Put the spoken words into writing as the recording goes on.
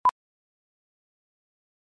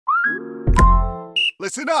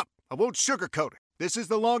Listen up. I won't sugarcoat it. This is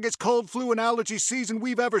the longest cold, flu, and allergy season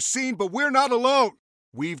we've ever seen, but we're not alone.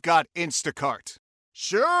 We've got Instacart.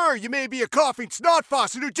 Sure, you may be a coughing snot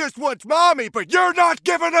faucet who just wants mommy, but you're not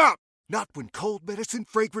giving up! Not when cold medicine,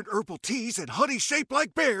 fragrant herbal teas, and honey shaped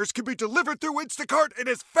like bears can be delivered through Instacart in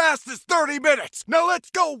as fast as 30 minutes! Now let's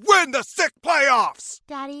go win the sick playoffs!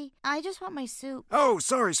 Daddy, I just want my soup. Oh,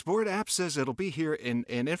 sorry, Sport. App says it'll be here in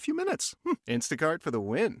a few minutes. Instacart for the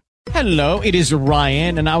win. Hello, it is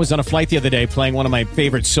Ryan, and I was on a flight the other day playing one of my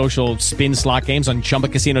favorite social spin slot games on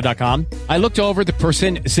ChumbaCasino.com. I looked over at the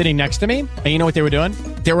person sitting next to me, and you know what they were doing?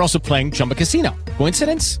 They were also playing Chumba Casino.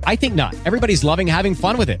 Coincidence? I think not. Everybody's loving having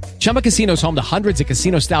fun with it. Chumba Casino is home to hundreds of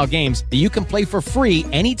casino-style games that you can play for free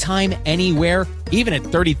anytime, anywhere, even at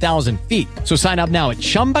 30,000 feet. So sign up now at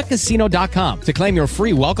ChumbaCasino.com to claim your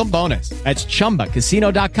free welcome bonus. That's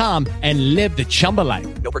ChumbaCasino.com and live the Chumba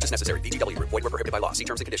life. No purchase necessary. VGW. Void where prohibited by law. See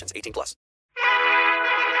terms and conditions. 18 plus.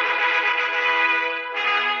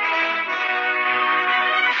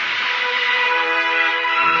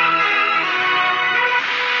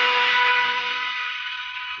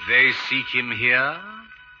 They seek him here,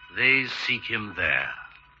 they seek him there.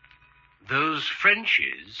 Those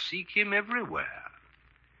Frenchies seek him everywhere.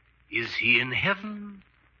 Is he in heaven?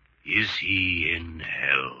 Is he in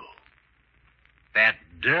hell? That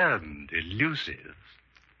damned elusive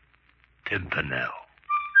Pimpernel.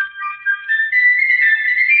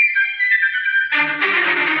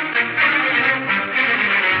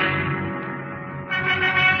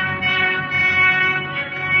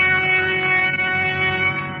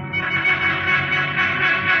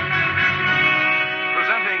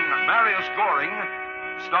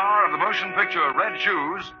 Star of the motion picture Red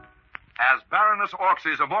Shoes, as Baroness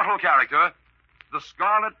Orcsey's immortal character, the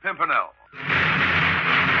Scarlet Pimpernel.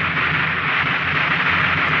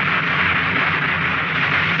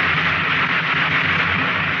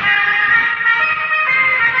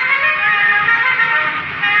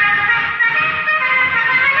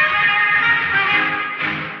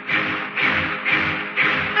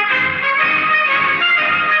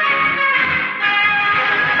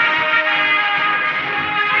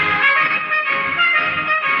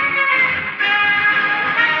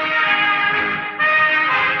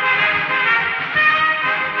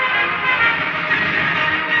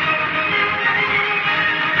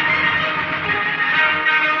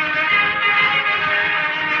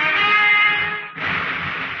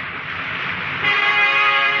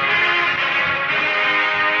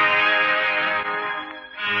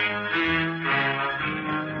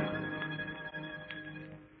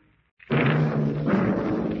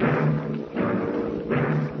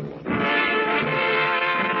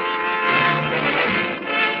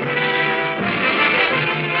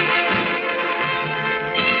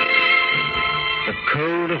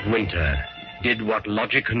 Winter did what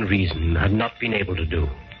logic and reason had not been able to do.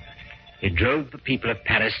 It drove the people of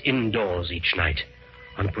Paris indoors each night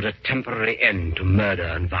and put a temporary end to murder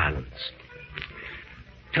and violence.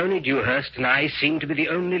 Tony Dewhurst and I seemed to be the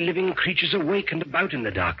only living creatures awake and about in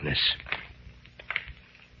the darkness.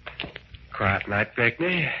 Quiet night,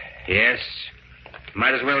 Blakeney? Yes.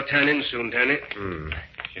 Might as well turn in soon, Tony.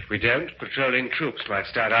 If we don't, patrolling troops might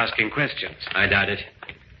start asking questions. I doubt it.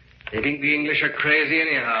 They think the English are crazy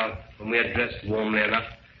anyhow, when we are dressed warmly enough.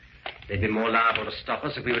 They'd be more liable to stop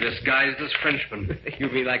us if we were disguised as Frenchmen. You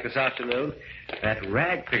mean like this afternoon? That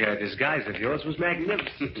rag figure disguise of yours was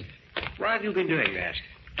magnificent. Why have you been doing that?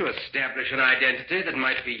 To establish an identity that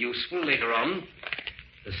might be useful later on.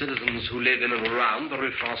 The citizens who live in and around the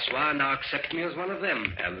Rue Francois now accept me as one of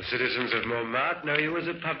them. And the citizens of Montmartre know you as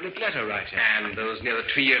a public letter writer. And those near the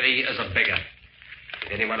Tuileries as a beggar.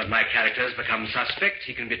 If any one of my characters becomes suspect,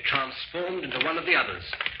 he can be transformed into one of the others,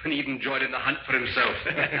 and even join in the hunt for himself.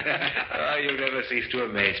 Oh, you never cease to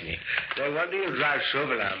amaze me. No wonder you drive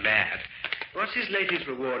Chauvelin mad. What's his latest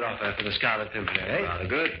reward offer for the Scarlet Pimpernel, eh? Rather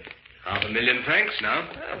good. $500,000 now.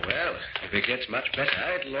 Oh, well, if it gets much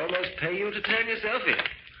better, it'll almost pay you to turn yourself in.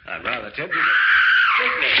 I'm rather tempted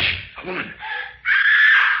to... A woman.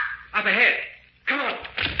 Up ahead. Come on.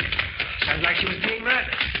 Sounds like she was being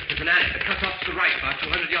murdered. There's an alley that cuts off to the right about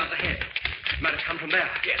 200 yards ahead. Might have come from there.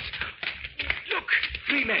 Yes. Look,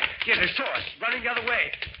 3 men. Yeah, they saw us, running the other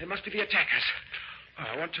way. They must be the attackers. Oh,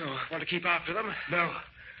 I want to keep after them. No.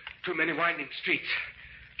 Too many winding streets.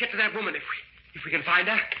 Get to that woman if we can find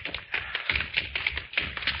her.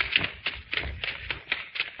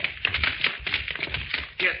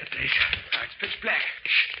 Here's the place. Oh, it's pitch black.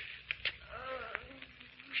 Shh.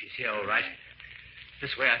 She's here, all right.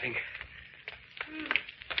 This way, I think.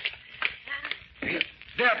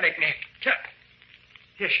 There, Blakeney.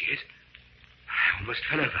 Here she is. I almost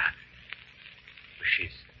fell over. The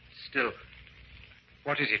she's still...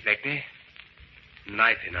 What is it, Blakeney?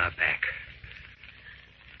 Knife in her back.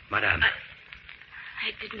 Madame.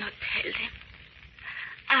 I did not tell them.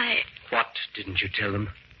 What didn't you tell them?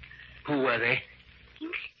 Who were they?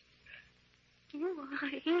 English? You are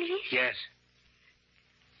English? Yes.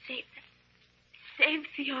 Save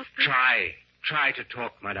the author. Try to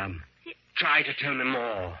talk, madame. Try to tell me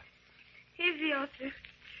more. Save the author.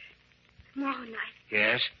 Tomorrow night.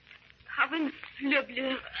 Yes? Tavern Fleur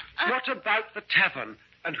Bleu. What about the tavern?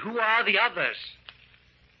 And who are the others?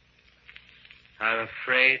 I'm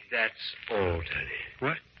afraid that's all, Tony.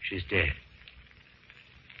 What? She's dead.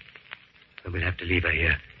 And we'll have to leave her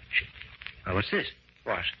here. Oh, what's this?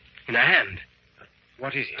 What? In her hand.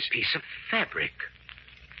 What is it? A piece of fabric.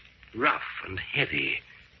 Rough and heavy,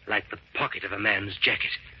 like the pocket of a man's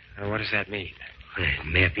jacket. What does that mean? It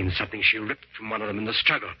may have been something she ripped from one of them in the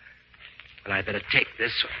struggle. Well, I'd better take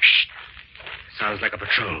this. Shh. Sounds like a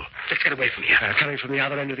patrol. Let's get away from here. Coming from the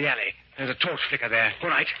other end of the alley. There's a torch flicker there. All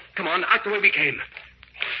right. Come on, out the way we came.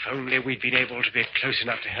 If only we'd been able to be close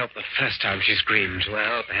enough to help the first time she screamed.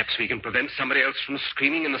 Well, perhaps we can prevent somebody else from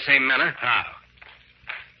screaming in the same manner. How?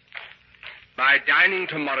 By dining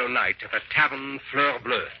tomorrow night at the Tavern Fleur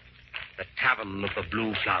Bleu. The Tavern of the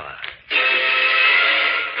Blue Flower.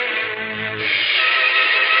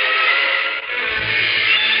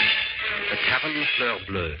 The Tavern Fleur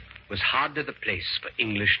Bleu was hardly the place for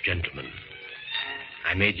English gentlemen.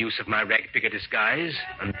 I made use of my rag-picker disguise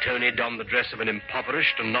and Tony donned the dress of an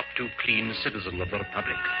impoverished and not too clean citizen of the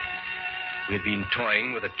Republic. We had been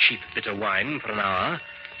toying with a cheap bitter wine for an hour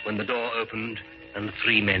when the door opened and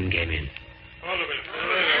 3 men came in.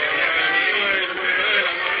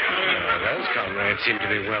 Those comrades seem to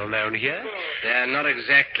be well known here. They're not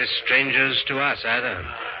exactly strangers to us, either.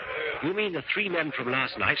 You mean the 3 men from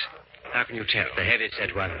last night? How can you tell? The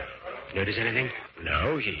heavy-set one. Notice anything?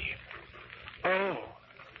 No, Oh,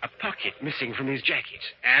 a pocket missing from his jacket.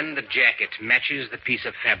 And the jacket matches the piece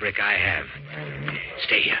of fabric I have.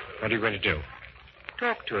 Stay here. What are you going to do?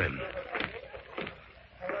 Talk to him.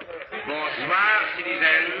 Bonsoir,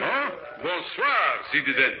 citizen. Oh? Bonsoir,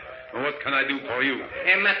 citizen. What can I do for you?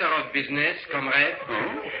 A matter of business, comrade.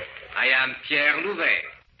 Oh? I am Pierre Louvet,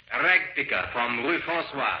 rag picker from Rue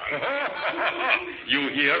François. You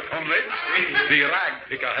hear, comrades? The rag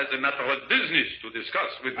picker has a matter of business to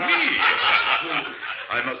discuss with me.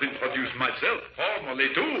 I must introduce myself formally,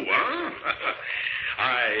 too, huh?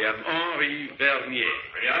 I am Henri Vernier.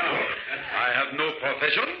 I have no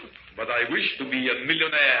profession, but I wish to be a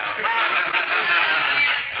millionaire.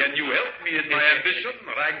 Can you help me in my ambition,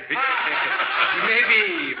 rag picker?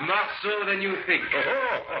 Maybe more so than you think.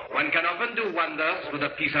 One can often do wonders with a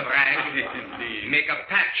piece of rag. Indeed. Make a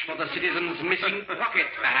patch for the citizen's missing pocket,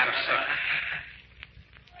 perhaps.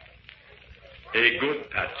 A good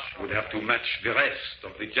patch would have to match the rest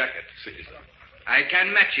of the jacket, citizen. I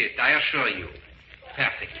can match it, I assure you.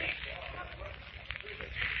 Perfectly.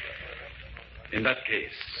 In that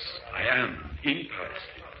case, I am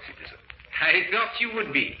interested, citizen. I thought you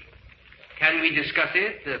would be. Can we discuss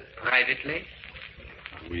it privately?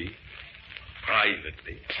 We?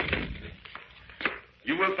 Privately.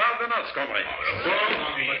 You will pardon us, comrade.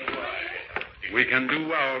 We can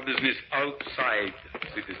do our business outside,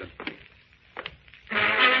 citizen.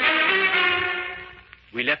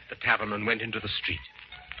 We left the tavern and went into the street.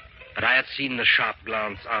 But I had seen the sharp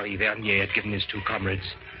glance Henri Vernier had given his 2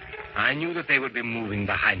 comrades. I knew that they would be moving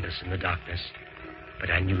behind us in the darkness. But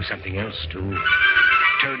I knew something else, too.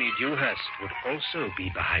 Tony Dewhurst would also be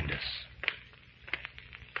behind us.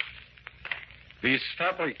 This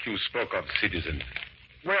fabric you spoke of, citizen,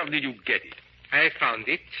 where did you get it? I found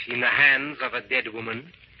it in the hands of a dead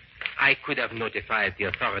woman. I could have notified the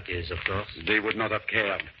authorities, of course. They would not have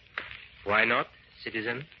cared. Why not,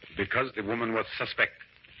 citizen? Because the woman was suspect,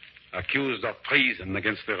 accused of treason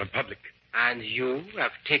against the Republic. And you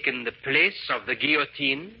have taken the place of the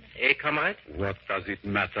guillotine, eh, comrade? What does it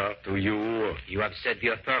matter to you? You have said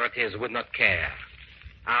the authorities would not care.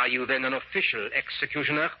 Are you then an official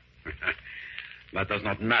executioner? That does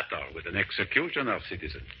not matter with an executioner,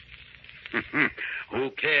 citizen.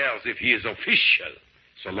 Who cares if he is official,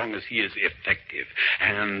 so long as he is effective?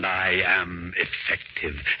 And I am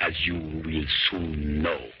effective, as you will soon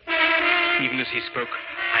know. Even as he spoke,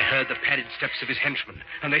 I heard the padded steps of his henchmen,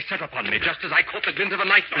 and they set upon me just as I caught the glint of a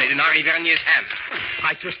knife blade in Henri Vernier's hand.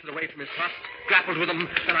 I twisted away from his thrust, grappled with him,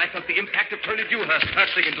 and I felt the impact of Tony Dewhurst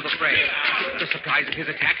hurtling into the fray. The surprise of his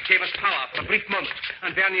attack gave us power for a brief moment,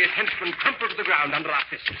 and Vernier's henchmen crumpled to the ground under our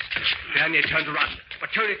fists. Vernier turned to run, but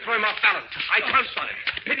Tony threw him off balance. I pounced on him,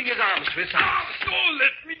 pitting his arms to his side. Oh,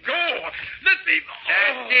 let me go. Let me sleep.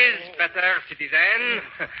 That is better,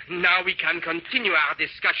 citizen. Now we can continue our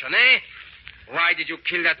discussion, eh? Why did you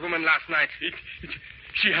kill that woman last night?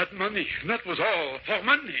 She had money. That was all. For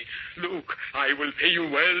money. Look, I will pay you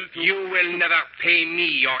well to... You will never pay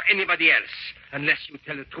me or anybody else unless you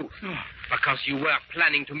tell the truth. Because you were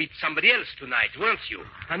planning to meet somebody else tonight, weren't you?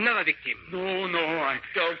 Another victim. No,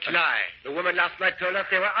 Don't lie. The woman last night told us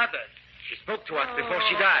there were others. She spoke to us before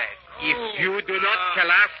she died. If you do not tell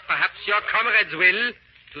us, perhaps your comrades will,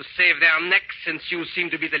 to save their necks, since you seem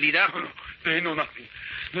to be the leader. No, they know nothing.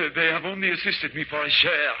 They have only assisted me for a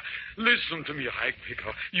share. Listen to me,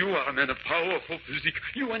 Ragpicker. You are a man of powerful physique.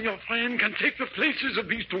 You and your friend can take the places of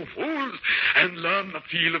these two fools and learn the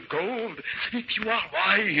feel of gold. If you are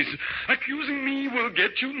wise, accusing me will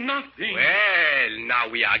get you nothing. Well, now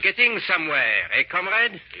we are getting somewhere, eh,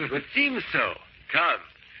 comrade? It would seem so. Come,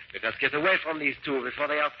 let us get away from these two before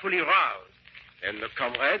they are fully roused. And the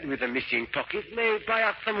comrade with the missing pocket may buy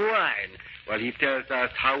us some wine while he tells us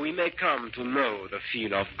how we may come to know the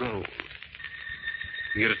feel of gold.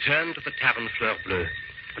 We returned to the Tavern Fleur Bleue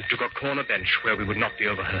and took a corner bench where we would not be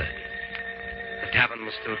overheard. The tavern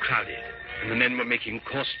was still crowded, and the men were making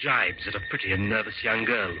coarse jibes at a pretty and nervous young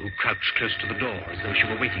girl who crouched close to the door as though she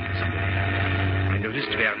were waiting for somebody. I noticed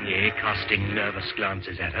Vernier casting nervous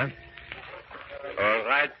glances at her. All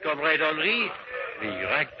right, Comrade Henri. The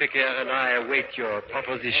ragpicker and I await your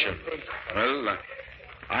proposition. Well,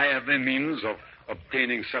 I have the means of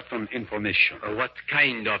obtaining certain information. What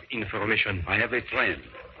kind of information? I have a friend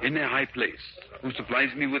in a high place who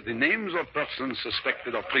supplies me with the names of persons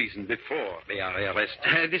suspected of treason before they are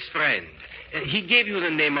arrested. This friend. He gave you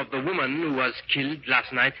the name of the woman who was killed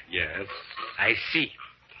last night? Yes. I see.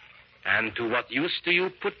 And to what use do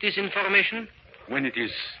you put this information? When it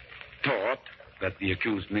is thought that the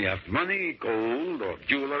accused may have money, gold, or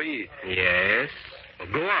jewelry. Yes.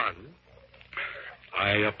 Go on.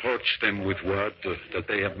 I approach them with word that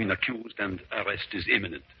they have been accused and arrest is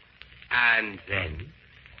imminent. And then?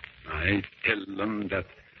 I tell them that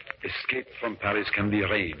escape from Paris can be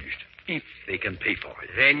arranged if they can pay for it.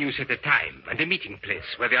 Then you set a time and a meeting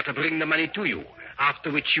place where they are to bring the money to you,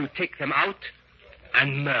 after which you take them out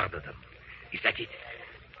and murder them. Is that it?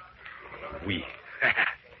 Oui.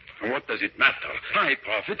 What does it matter? I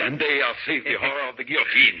profit, and they are saved the horror of the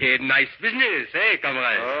guillotine. A nice business, eh,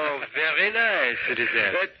 comrade? Oh, very nice,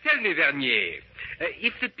 citizen. Tell me, Vernier,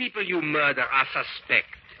 if the people you murder are suspect,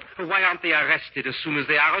 why aren't they arrested as soon as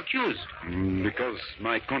they are accused? Because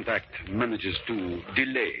my contact manages to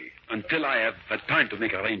delay until I have had time to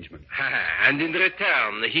make arrangements. And in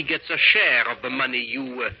return, he gets a share of the money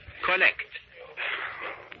you collect.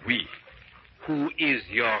 Oui. Who is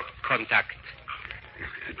your contact?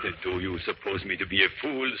 Do you suppose me to be a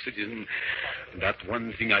fool, citizen? That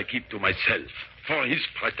one thing I keep to myself, for his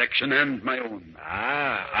protection and my own.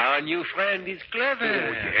 Our new friend is clever.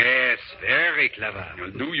 Oh, yes, very clever.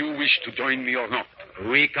 Do you wish to join me or not?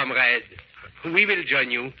 Oui, comrade. We will join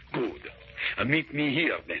you. Good. Meet me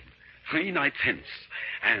here, then. 3 nights hence.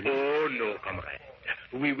 And... Oh, no, comrade.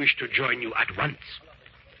 We wish to join you at once.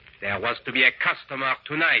 There was to be a customer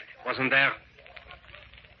tonight, wasn't there?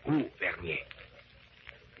 Who, Vernier?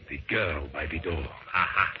 The girl by the door.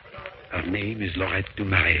 Aha. Her name is Laurette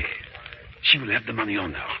Dumaret. She will have the money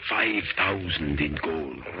on her. 5,000 in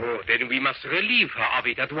gold. Oh, then we must relieve her of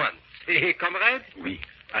it at once. Eh, comrade? Oui,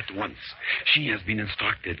 at once. She has been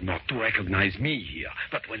instructed not to recognize me here.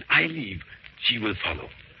 But when I leave, she will follow.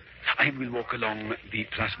 I will walk along the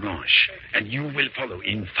Place Blanche, and you will follow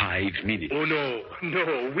in 5 minutes. Oh,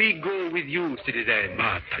 no. We go with you, citizen.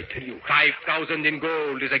 But I tell you... 5,000 in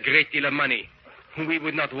gold is a great deal of money. We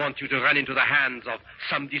would not want you to run into the hands of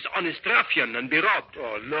some dishonest ruffian and be robbed.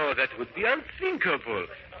 Oh, no, that would be unthinkable.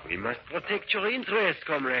 We must protect your interest,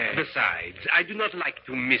 comrade. Besides, I do not like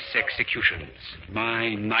to miss executions.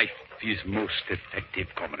 My knife is most effective,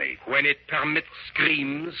 comrade. When it permits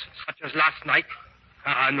screams, such as last night?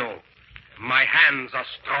 No. My hands are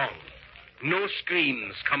strong. No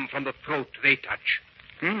screams come from the throat they touch.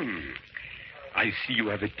 I see you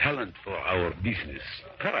have a talent for our business.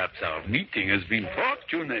 Perhaps our meeting has been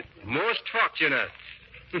fortunate. Most fortunate.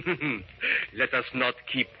 Let us not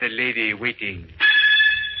keep the lady waiting.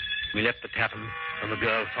 We left the tavern, and the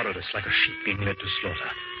girl followed us like a sheep being led to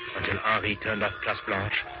slaughter, until Henri turned off Place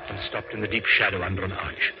Blanche and stopped in the deep shadow under an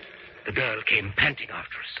arch. The girl came panting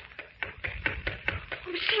after us.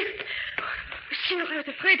 Monsieur, I was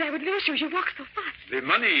afraid I would lose you. You walk so fast. The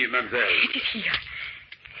money, mademoiselle. It is here.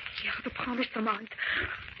 Here, the promised amount.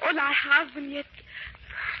 All I have, and yet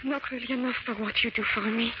not really enough for what you do for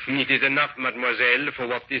me. It is enough, mademoiselle, for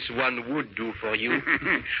what this one would do for you.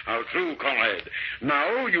 How true, comrade.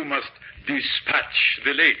 Now you must Dispatch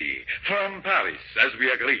the lady from Paris, as we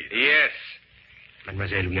agreed. Yes.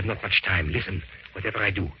 Mademoiselle, we have not much time. Listen, whatever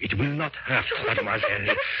I do, it will not hurt,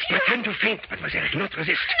 mademoiselle. Pretend to faint, mademoiselle. Do not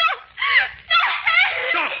resist.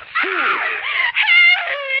 No!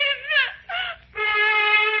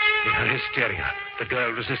 In her hysteria, the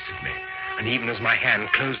girl resisted me. And even as my hand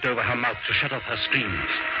closed over her mouth to shut off her screams,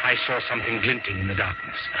 I saw something glinting in the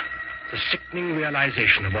darkness. The sickening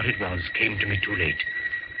realization of what it was came to me too late.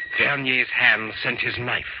 Vernier's hand sent his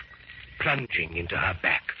knife plunging into her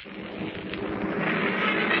back.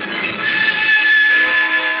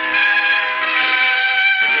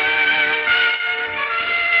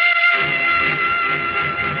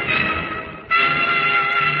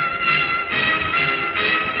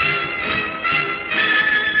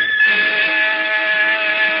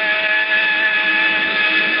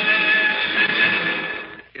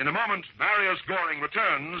 In a moment, Marius Goring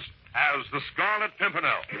returns as the Scarlet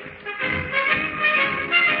Pimpernel.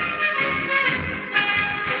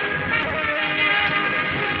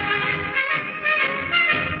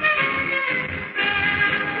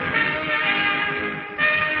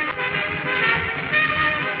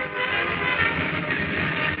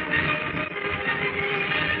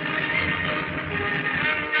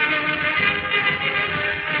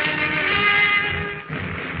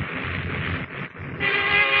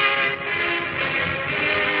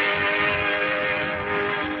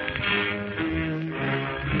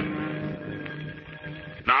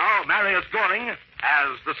 Now, Marius Goring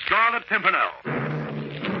as the Scarlet Pimpernel.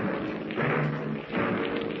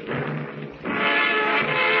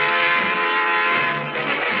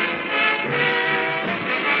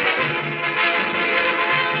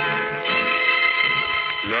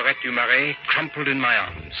 Laurette du Marais crumpled in my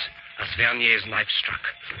arms as Vernier's knife struck.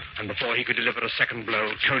 And before he could deliver a second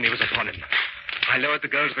blow, Tony was upon him. I lowered the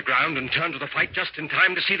girl to the ground and turned to the fight just in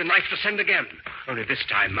time to see the knife descend again. Only this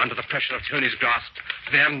time, under the pressure of Tony's grasp,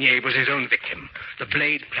 Vernier was his own victim. The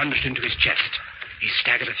blade plunged into his chest. He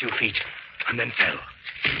staggered a few feet and then fell.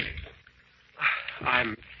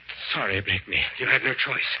 I'm sorry, Blakeney. You had no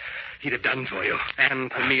choice. He'd have done for you.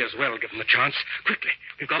 And for me as well, given the chance. Quickly,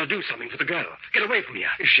 we've got to do something for the girl. Get away from here.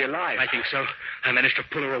 Is she alive? I think so. I managed to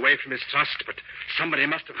pull her away from his thrust, but somebody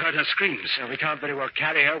must have heard her screams. We can't very well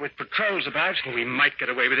carry her with patrols about. We might get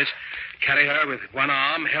away with it. Carry her with one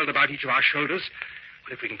arm held about each of our shoulders.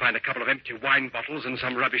 But if we can find a couple of empty wine bottles and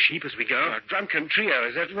some rubbish heap as we go. A drunken trio,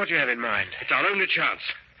 is that what you have in mind? It's our only chance.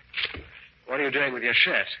 What are you doing with your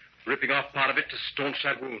shirt? Ripping off part of it to staunch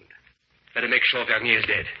that wound. Better make sure Vernier's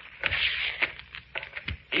dead.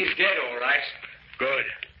 He's dead, all right. Good.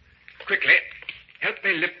 Quickly, help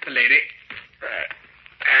me lift the lady.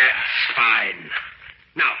 That's fine.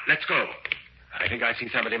 Now, let's go. I think I see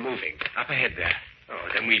somebody moving. Up ahead there. Oh,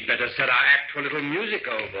 then we'd better set our act to a little music,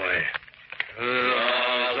 old boy.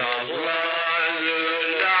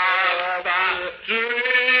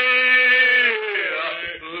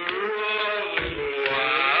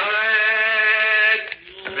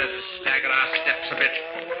 Let's stagger our steps a bit.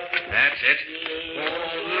 That's it.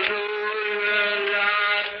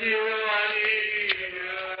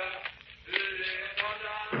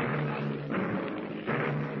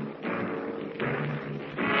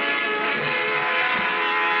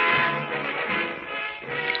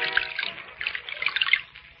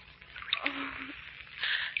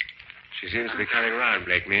 She seems to be coming round,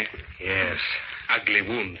 Blakeney. Yes. Ugly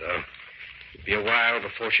wound, though. It'll be a while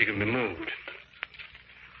before she can be moved.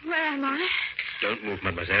 Where am I? Don't move,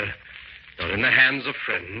 mademoiselle. Not in the hands of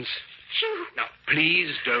friends. You. Now,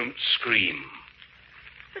 please don't scream.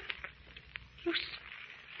 You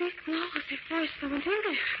speak now as if I was someone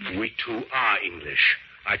English. We too are English.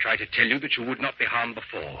 I tried to tell you that you would not be harmed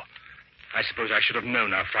before. I suppose I should have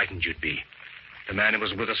known how frightened you'd be. The man who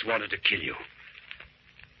was with us wanted to kill you.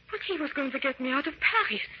 But he was going to get me out of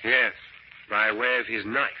Paris. Yes, by way of his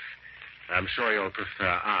knife. I'm sure you'll prefer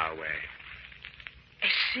our way. I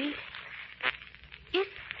see.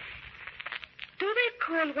 Do they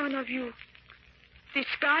call one of you the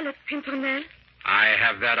Scarlet Pimpernel? I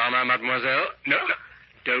have that honor, mademoiselle. No,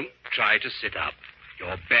 don't try to sit up.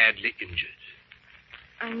 You're badly injured.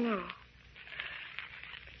 I know.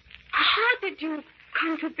 How did you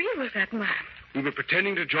come to be with that man? We were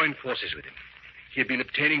pretending to join forces with him. He had been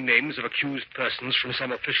obtaining names of accused persons from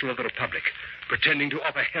some official of the Republic, pretending to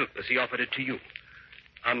offer help as he offered it to you.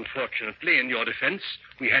 Unfortunately, in your defense,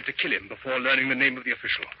 we had to kill him before learning the name of the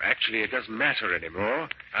official. Actually, it doesn't matter anymore.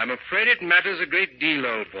 I'm afraid it matters a great deal,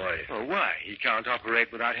 old boy. Oh, why? He can't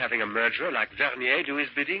operate without having a murderer like Vernier do his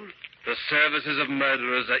bidding? The services of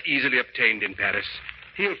murderers are easily obtained in Paris.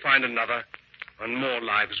 He'll find another, and more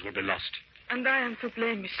lives will be lost. And I am to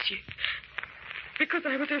blame, monsieur. because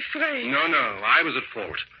I was afraid. No, I was at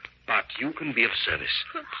fault. But you can be of service.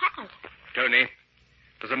 How? Tony,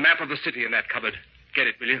 there's a map of the city in that cupboard. Get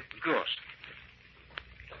it, will you? Of course.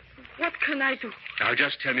 What can I do? Now,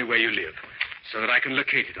 just tell me where you live, so that I can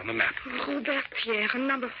locate it on the map. Robertière,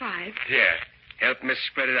 number 5. Here, help me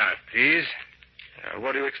spread it out, please.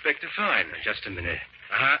 What do you expect to find? Just a minute.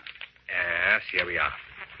 Uh-huh. Yes, here we are.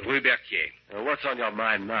 Rue Berthier. What's on your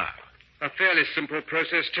mind now? A fairly simple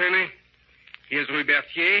process, Tony. Here's Rue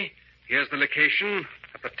Berthier. Here's the location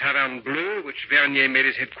at the Taverne Bleue, which Vernier made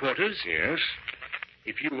his headquarters. Yes.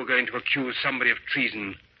 If you were going to accuse somebody of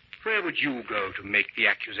treason, where would you go to make the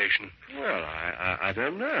accusation? Well, I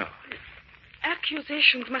don't know.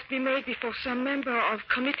 Accusations must be made before some member of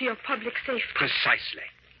Committee of Public Safety. Precisely.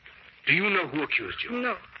 Do you know who accused you?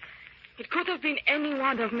 No. It could have been any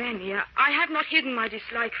one of many. I have not hidden my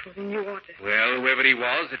dislike for the new order. Well, whoever he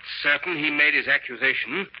was, it's certain he made his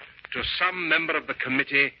accusation to some member of the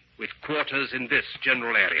committee with quarters in this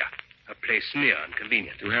general area. A place near and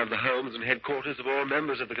convenient. You have the homes and headquarters of all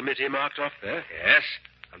members of the committee marked off there? Yes,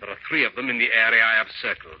 and there are 3 of them in the area I have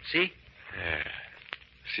circled. See?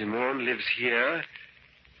 Simon lives here,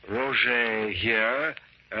 Roger here,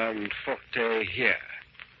 and Forte here.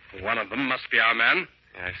 One of them must be our man.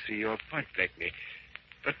 I see your point, Blakeney.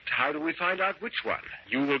 But how do we find out which one?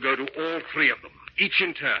 You will go to all 3 of them, each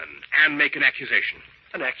in turn, and make an accusation.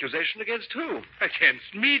 An accusation against whom?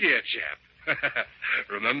 Against me, dear chap.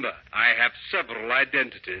 Remember, I have several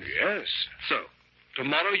identities. Yes. So,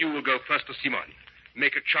 tomorrow you will go first to Simon.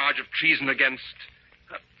 Make a charge of treason against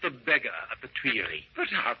the beggar at the Tuileries.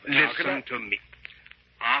 But listen to me.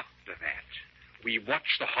 After that, we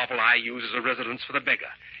watch the hovel I use as a residence for the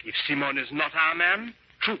beggar. If Simon is not our man,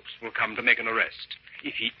 troops will come to make an arrest.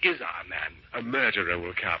 If he is our man, a murderer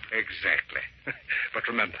will come. Exactly. But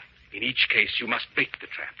remember, in each case, you must bait the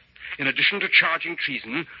trap. In addition to charging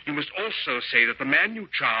treason, you must also say that the man you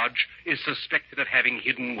charge is suspected of having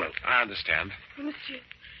hidden wealth. I understand.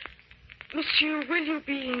 Monsieur, will you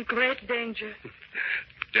be in great danger?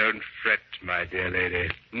 Don't fret, my dear lady.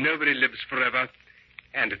 Nobody lives forever,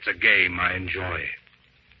 and it's a game I enjoy.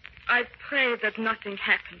 I pray that nothing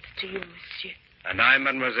happens to you, monsieur. And I,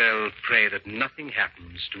 mademoiselle, pray that nothing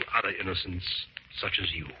happens to other innocents such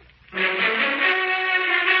as you.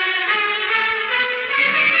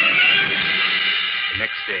 The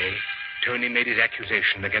next day, Tony made his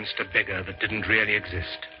accusation against a beggar that didn't really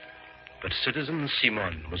exist. But Citizen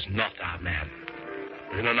Simon was not our man.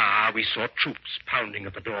 Within an hour, we saw troops pounding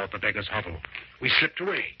at the door of the beggar's hovel. We slipped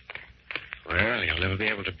away. Well, you'll never be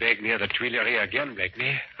able to beg near the Tuileries again,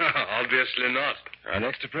 Blakeney. Obviously not. Our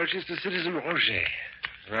next approach is to Citizen Roger.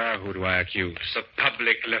 Now, who do I accuse? The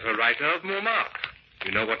public letter writer of Montmartre.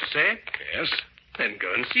 You know what to say? Yes. Then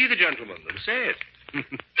go and see the gentleman and say it.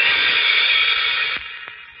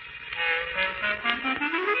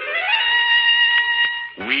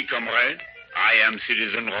 Oui, comrade. I am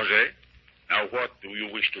Citizen Roger. Now, what do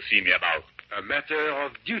you wish to see me about? A matter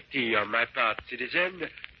of duty on my part, citizen.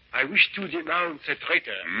 I wish to denounce a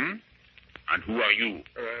traitor. And who are you?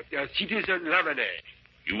 Citizen Lamennais.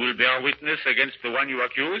 You will bear witness against the one you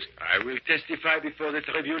accuse? I will testify before the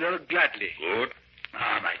tribunal gladly. Good.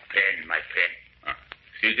 My pen.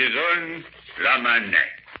 Citizen Lamennais.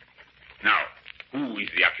 Now, who is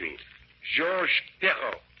the accused? Georges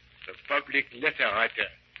Perrault, the public letter writer.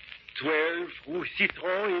 12 Rue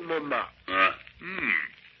Citron in Montmartre.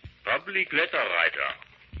 Public letter writer.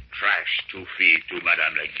 Trash to feed to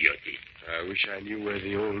Madame la Guillotine. I wish I knew where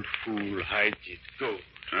the old fool hides his gold.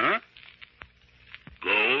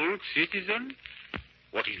 Gold, citizen?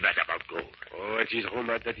 What is that about gold? Oh, it is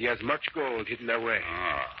rumored that he has much gold hidden away.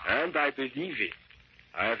 And I believe it.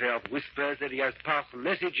 I have heard whispers that he has passed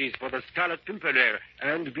messages for the Scarlet Pimpernel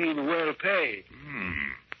and been well paid.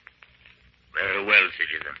 Very well,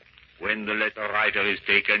 citizen. When the letter writer is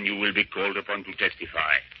taken, you will be called upon to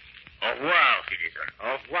testify. Au revoir, citizen.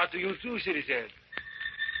 Au revoir to you too, citizen.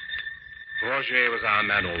 Roger was our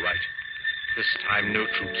man, all right. This time, no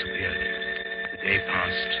troops appeared. The day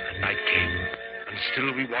passed, and night came, and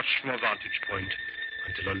still we watched from a vantage point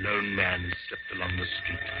until a lone man slipped along the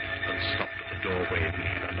street and stopped at the doorway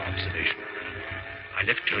beyond observation. I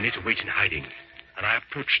left Tony to wait in hiding, and I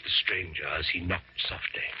approached the stranger as he knocked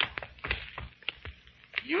softly.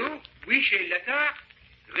 You wish a letter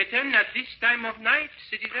written at this time of night,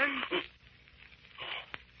 citizen?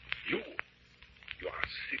 You are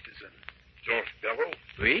Citizen Georges Perrault?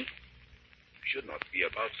 Oui? You should not be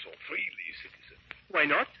about so freely, citizen. Why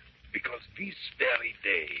not? Because this very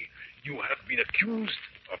day you have been accused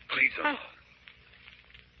of treason.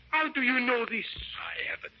 How do you know this? I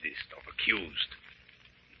have a list of accused.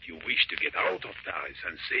 If you wish to get out of Paris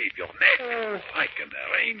and save your neck, I can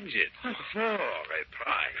arrange it for a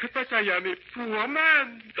price. But I am a poor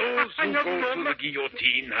man. Those who go to the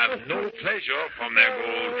guillotine have no pleasure from their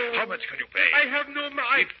gold. How much can you pay? I have no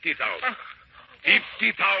money. 50,000.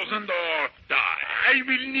 50,000 or die. I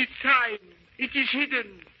will need time. It is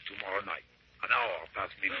hidden. Tomorrow night, an hour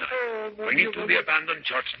past midnight. Bring it to the abandoned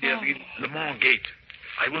church near the Le Mans gate.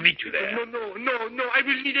 I will meet you there. No. I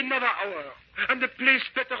will need another hour. And a place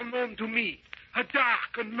better known to me. A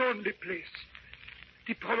dark and lonely place.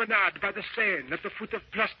 The promenade by the Seine at the foot of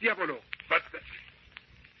Place Diavolo. But...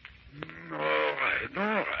 all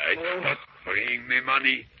right. But bring me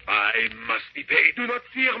money. I must be paid. Do not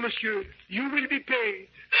fear, monsieur. You will be paid.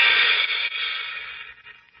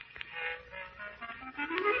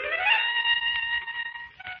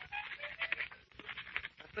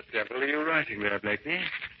 What the devil are you writing there, Blakeney?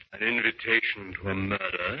 An invitation to a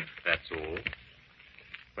murder, that's all.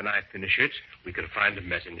 When I finish it, we can find a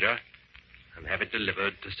messenger and have it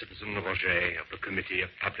delivered to Citizen Roger of the Committee of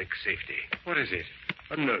Public Safety. What is it?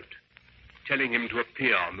 A note telling him to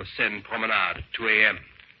appear on the Seine Promenade at 2 a.m.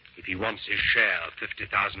 if he wants his share of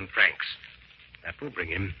 50,000 francs. That will bring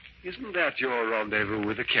him. Isn't that your rendezvous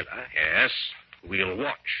with the killer? Yes. We'll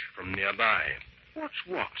watch from nearby. Watch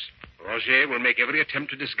what? Roger will make every attempt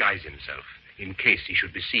to disguise himself in case he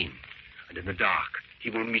should be seen. And in the dark, he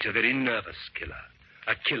will meet a very nervous killer.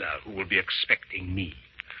 A killer who will be expecting me.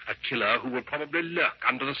 A killer who will probably lurk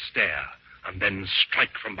under the stair and then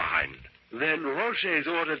strike from behind. Then Roger's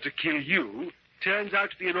order to kill you turns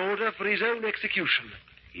out to be an order for his own execution.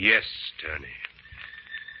 Yes, Turney.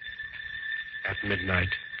 At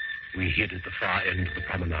midnight, we hid at the far end of the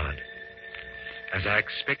promenade. As I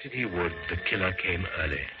expected he would, the killer came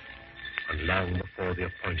early, and long before the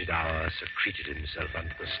appointed hour secreted himself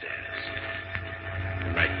under the stairs.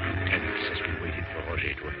 The night grew tense as we waited for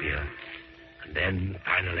Roger to appear. And then,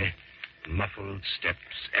 finally, muffled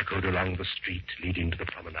steps echoed along the street leading to the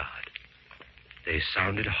promenade. They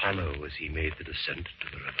sounded hollow as he made the descent to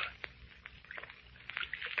the river.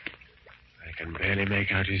 I can barely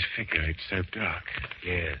make out his figure. It's so dark.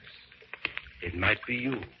 Yes. It might be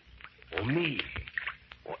you, or me,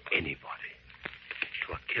 or anybody.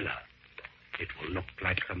 To a killer, it will look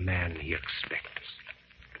like the man he expects.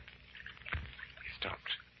 He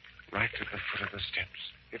stopped, right at the foot of the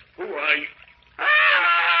steps. Who are you?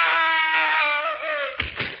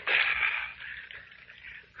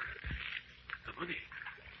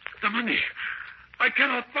 The money. I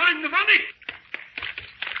cannot find the money.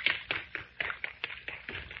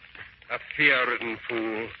 A fear-ridden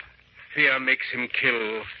fool. Fear makes him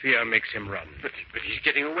kill. Fear makes him run. But he's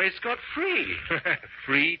getting away scot-free.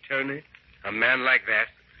 Free, Tony? A man like that?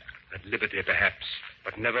 At liberty, perhaps,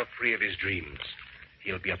 but never free of his dreams.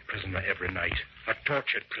 He'll be a prisoner every night. A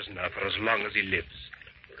tortured prisoner for as long as he lives.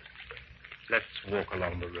 Let's walk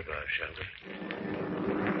along the river, shall we?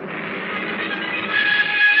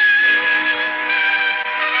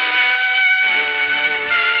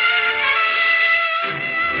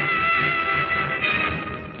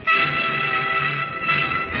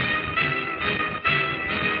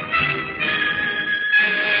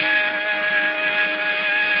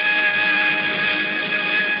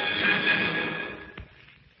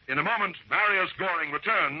 In a moment, Marius Goring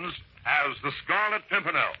returns as the Scarlet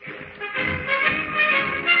Pimpernel.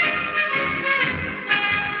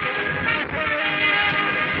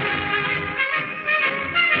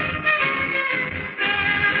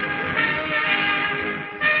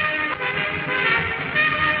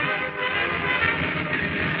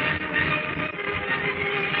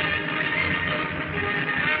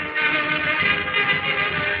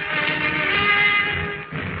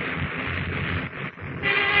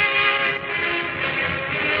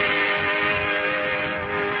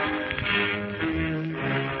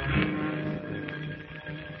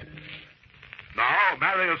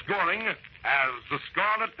 Marius Goring as the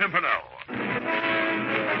Scarlet Pimpernel.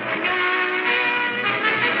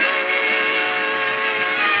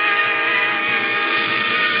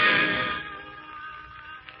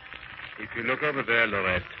 If you look over there,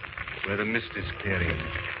 Lorette, where the mist is clearing,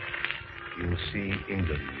 you'll see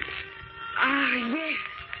England. Ah, yes.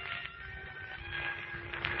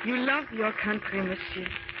 You love your country, monsieur.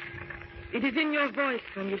 It is in your voice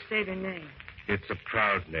when you say the name. It's a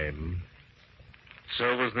proud name.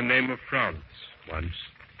 So was the name of France once.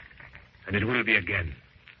 And it will be again.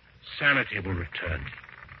 Sanity will return.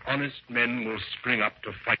 Honest men will spring up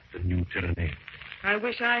to fight the new tyranny. I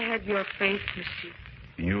wish I had your faith, monsieur.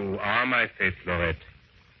 You are my faith, Lorette.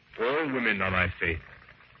 All women are my faith.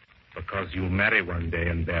 Because you'll marry one day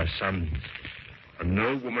and bear sons. And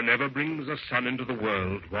no woman ever brings a son into the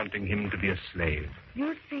world wanting him to be a slave.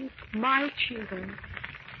 You think my children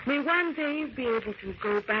may one day be able to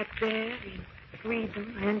go back there in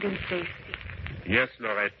freedom and in safety? Yes,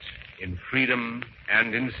 Lorette, in freedom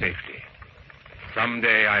and in safety.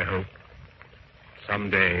 Someday, I hope.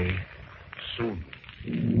 Someday, soon.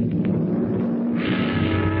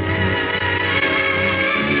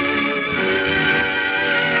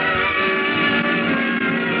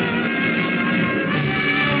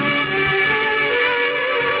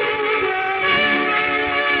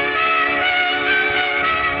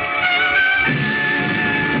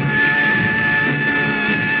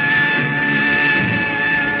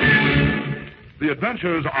 The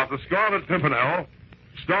Adventures of the Scarlet Pimpernel,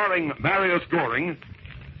 starring Marius Goring,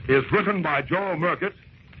 is written by Joel Murcutt,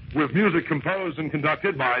 with music composed and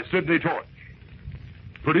conducted by Sidney Torch.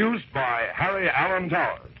 Produced by Harry Allen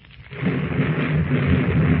Towers.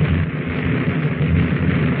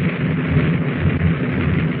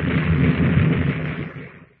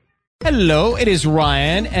 Hello, it is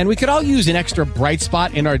Ryan, and we could all use an extra bright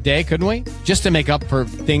spot in our day, couldn't we? Just to make up for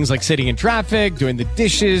things like sitting in traffic, doing the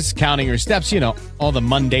dishes, counting your steps, all the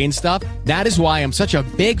mundane stuff. That is why I'm such a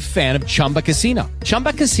big fan of Chumba Casino.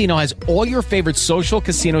 Chumba Casino has all your favorite social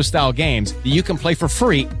casino-style games that you can play for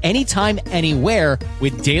free anytime, anywhere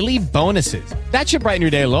with daily bonuses. That should brighten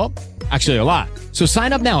your day a little. Actually, a lot. So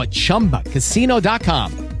sign up now at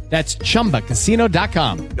ChumbaCasino.com. That's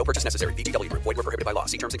ChumbaCasino.com. No purchase necessary. VGW Group. Void where prohibited by law.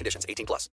 See terms and conditions. 18+.